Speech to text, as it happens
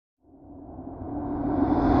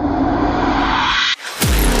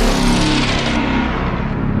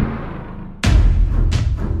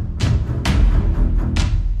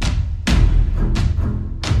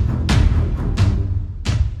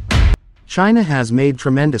China has made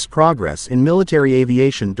tremendous progress in military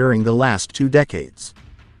aviation during the last 2 decades.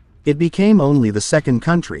 It became only the second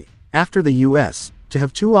country, after the US, to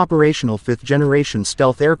have 2 operational 5th-generation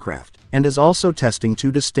stealth aircraft, and is also testing 2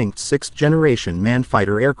 distinct 6th-generation manned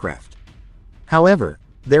fighter aircraft. However,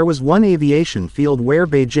 there was one aviation field where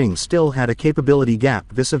Beijing still had a capability gap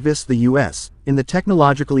vis-a-vis the US, in the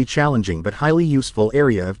technologically challenging but highly useful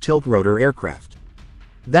area of tiltrotor aircraft.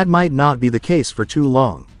 That might not be the case for too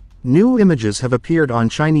long. New images have appeared on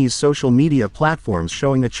Chinese social media platforms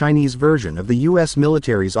showing a Chinese version of the US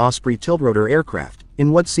military's Osprey tiltrotor aircraft,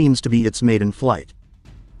 in what seems to be its maiden flight.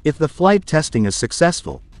 If the flight testing is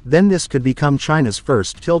successful, then this could become China's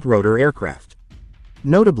first tiltrotor aircraft.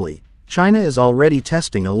 Notably, China is already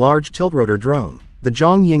testing a large tiltrotor drone, the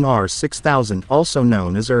Zhongying R6000, also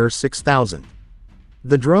known as R6000.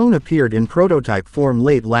 The drone appeared in prototype form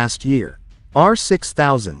late last year.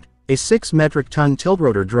 R6000, a 6-metric-ton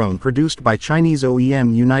tiltrotor drone produced by Chinese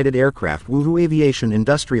OEM United Aircraft Wuhu Aviation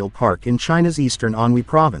Industrial Park in China's eastern Anhui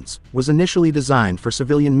province, was initially designed for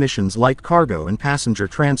civilian missions like cargo and passenger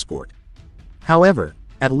transport. However,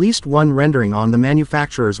 at least one rendering on the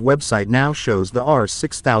manufacturer's website now shows the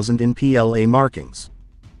R6000 in PLA markings.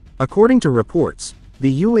 According to reports,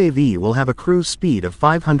 the UAV will have a cruise speed of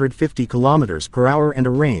 550 km per hour and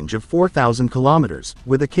a range of 4,000 km,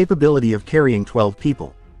 with a capability of carrying 12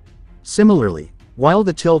 people. Similarly, while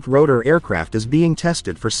the tilt-rotor aircraft is being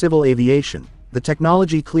tested for civil aviation, the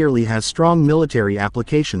technology clearly has strong military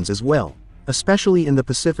applications as well, especially in the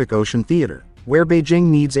Pacific Ocean theater, where Beijing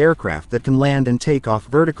needs aircraft that can land and take off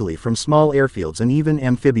vertically from small airfields and even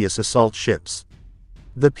amphibious assault ships.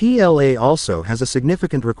 The PLA also has a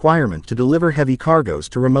significant requirement to deliver heavy cargoes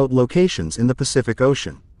to remote locations in the Pacific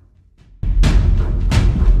Ocean.